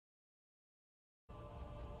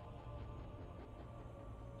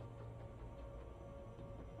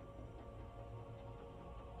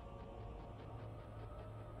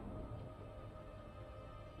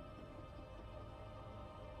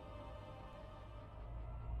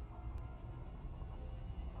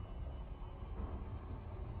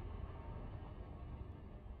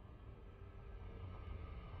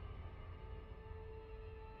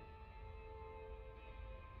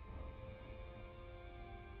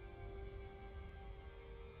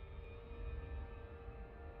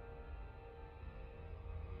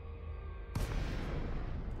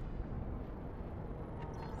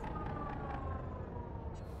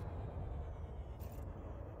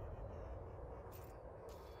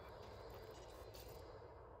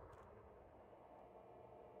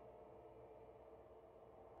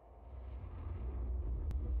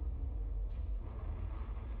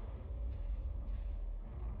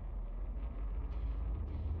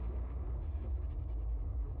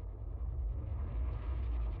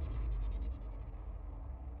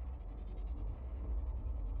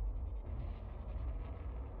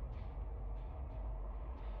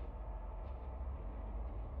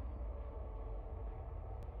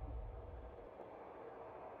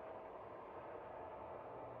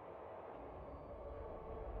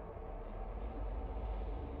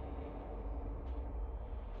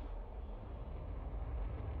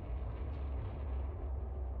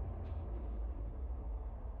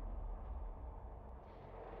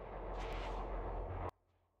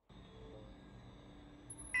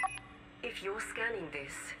If you're scanning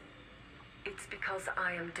this, it's because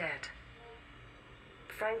I am dead.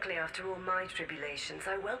 Frankly, after all my tribulations,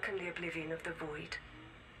 I welcome the oblivion of the void.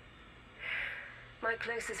 My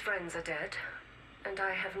closest friends are dead, and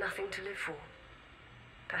I have nothing to live for.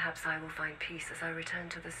 Perhaps I will find peace as I return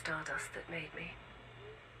to the stardust that made me.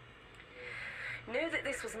 Know that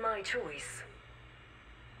this was my choice.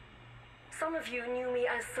 Some of you knew me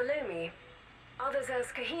as Salomé, others as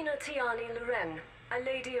Kahina Tijani Loren, a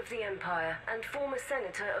lady of the Empire and former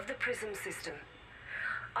senator of the Prism system.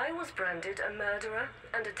 I was branded a murderer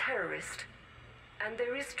and a terrorist, and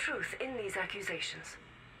there is truth in these accusations.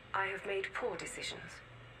 I have made poor decisions.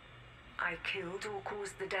 I killed or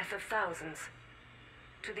caused the death of thousands.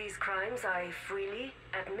 To these crimes, I freely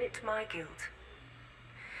admit my guilt.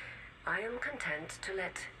 I am content to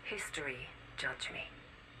let history judge me.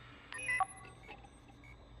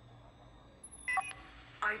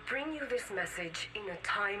 I bring you this message in a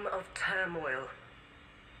time of turmoil.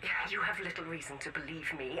 You have little reason to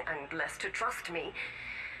believe me and less to trust me,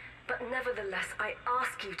 but nevertheless I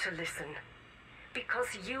ask you to listen,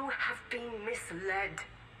 because you have been misled.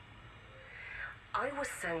 I was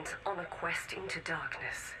sent on a quest into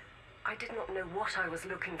darkness. I did not know what I was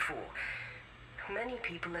looking for. Many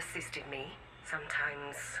people assisted me,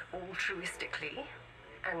 sometimes altruistically,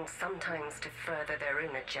 and sometimes to further their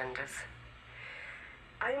own agendas.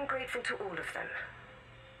 I am grateful to all of them.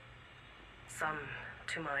 Some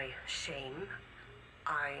to my shame,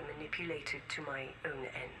 I manipulated to my own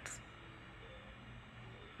ends.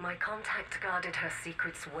 My contact guarded her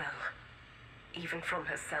secrets well, even from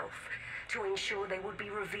herself, to ensure they would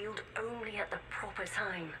be revealed only at the proper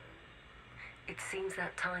time. It seems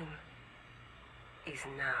that time is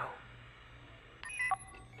now.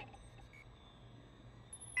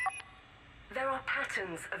 There are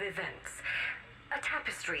patterns of events, a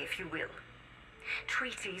tapestry, if you will.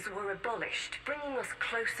 Treaties were abolished, bringing us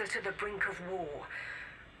closer to the brink of war.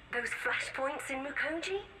 Those flashpoints in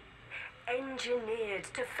Mukoji? Engineered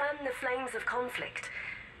to fan the flames of conflict.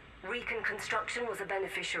 Recon Construction was a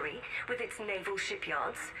beneficiary, with its naval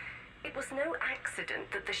shipyards. It was no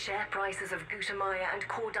accident that the share prices of Gutamaya and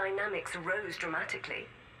Core Dynamics rose dramatically.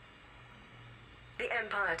 The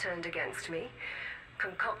Empire turned against me,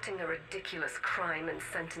 concocting a ridiculous crime and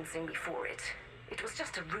sentencing me for it. It was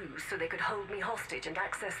just a ruse so they could hold me hostage and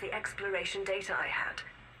access the exploration data I had.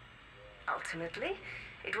 Ultimately,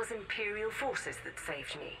 it was Imperial forces that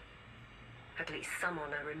saved me. At least some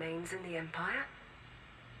honor remains in the Empire.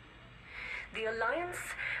 The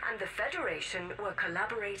Alliance and the Federation were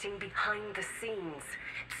collaborating behind the scenes.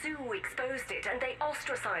 Tsu exposed it, and they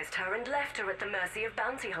ostracized her and left her at the mercy of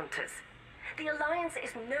bounty hunters. The Alliance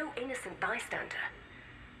is no innocent bystander.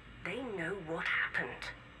 They know what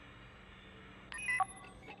happened.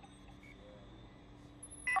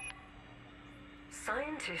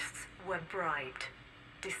 Scientists were bribed.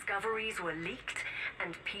 Discoveries were leaked,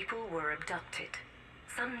 and people were abducted.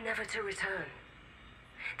 Some never to return.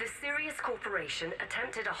 The Sirius Corporation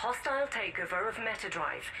attempted a hostile takeover of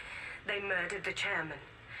Metadrive. They murdered the chairman.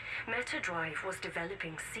 Metadrive was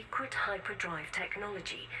developing secret hyperdrive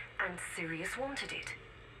technology, and Sirius wanted it.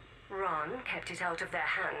 Ran kept it out of their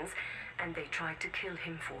hands, and they tried to kill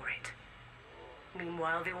him for it.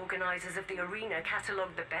 Meanwhile, the organizers of the arena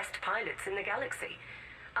catalogued the best pilots in the galaxy.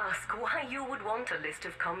 Ask why you would want a list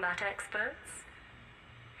of combat experts?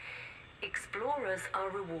 Explorers are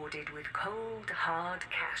rewarded with cold, hard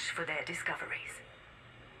cash for their discoveries.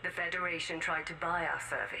 The Federation tried to buy our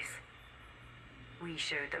service. We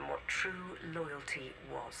showed them what true loyalty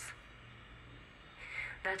was.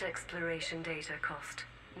 That exploration data cost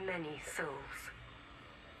many souls.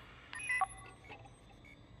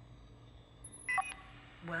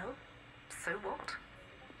 Well, so what?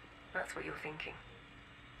 That's what you're thinking.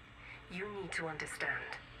 You need to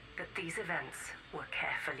understand that these events were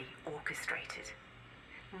carefully orchestrated.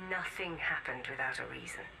 Nothing happened without a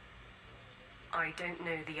reason. I don't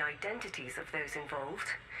know the identities of those involved.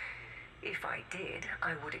 If I did,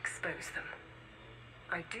 I would expose them.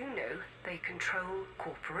 I do know they control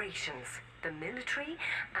corporations, the military,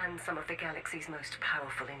 and some of the galaxy's most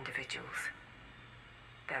powerful individuals.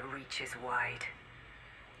 Their reach is wide.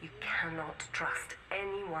 You cannot trust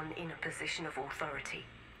anyone in a position of authority.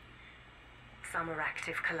 Some are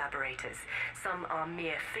active collaborators, some are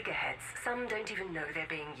mere figureheads, some don't even know they're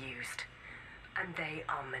being used. And they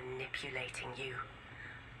are manipulating you.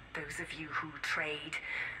 Those of you who trade,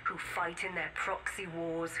 who fight in their proxy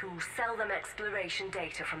wars, who sell them exploration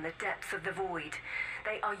data from the depths of the void,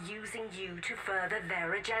 they are using you to further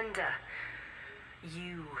their agenda.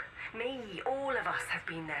 You, me, all of us have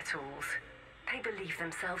been their tools. They believe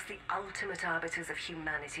themselves the ultimate arbiters of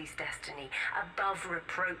humanity's destiny, above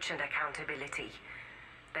reproach and accountability.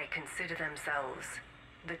 They consider themselves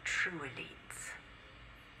the true elites.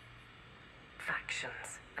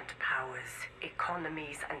 Factions and powers,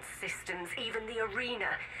 economies and systems, even the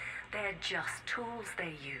arena, they're just tools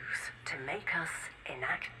they use to make us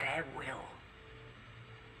enact their will.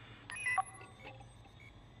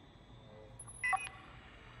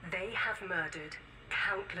 They have murdered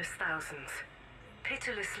countless thousands,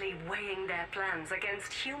 pitilessly weighing their plans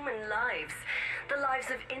against human lives, the lives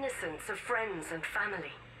of innocents, of friends and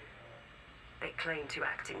family. They claim to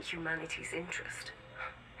act in humanity's interest.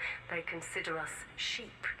 They consider us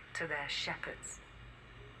sheep to their shepherds.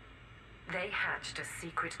 They hatched a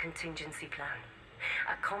secret contingency plan,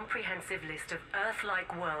 a comprehensive list of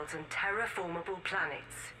Earth-like worlds and terraformable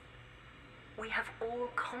planets. We have all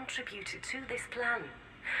contributed to this plan.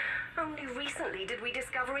 Only recently did we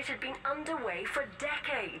discover it had been underway for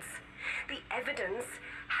decades. The evidence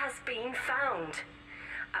has been found.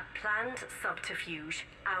 A planned subterfuge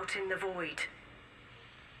out in the void.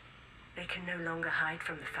 They can no longer hide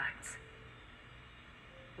from the facts.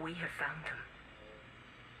 We have found them.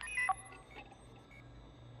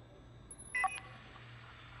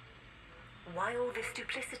 Why all this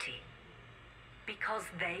duplicity? Because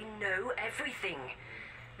they know everything.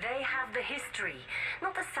 They have the history,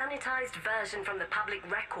 not the sanitized version from the public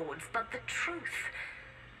records, but the truth.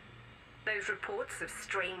 Those reports of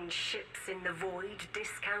strange ships in the void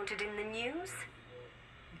discounted in the news?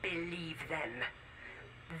 Believe them.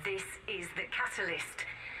 This is the catalyst.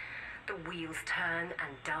 The wheels turn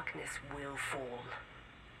and darkness will fall.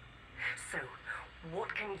 So,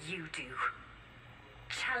 what can you do?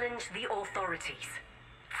 Challenge the authorities.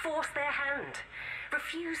 Force their hand.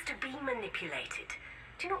 Refuse to be manipulated.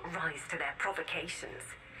 Do not rise to their provocations.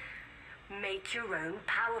 Make your own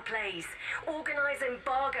power plays. Organize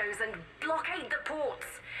embargoes and blockade the ports.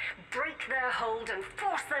 Break their hold and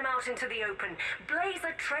force them out into the open. Blaze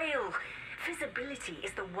a trail. Visibility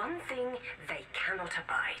is the one thing they cannot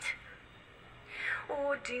abide.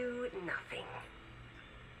 Or do nothing.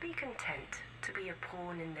 Be content to be a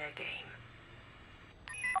pawn in their game.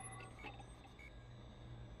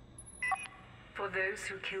 For those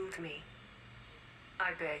who killed me,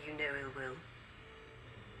 I bear you no ill will.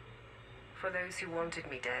 For those who wanted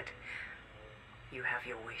me dead, you have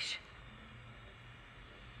your wish.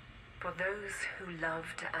 For those who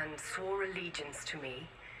loved and swore allegiance to me,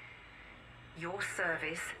 your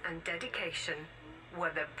service and dedication were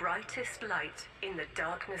the brightest light in the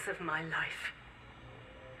darkness of my life.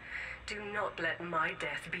 Do not let my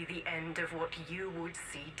death be the end of what you would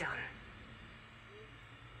see done.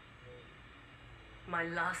 My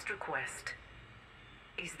last request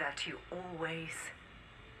is that you always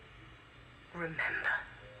remember.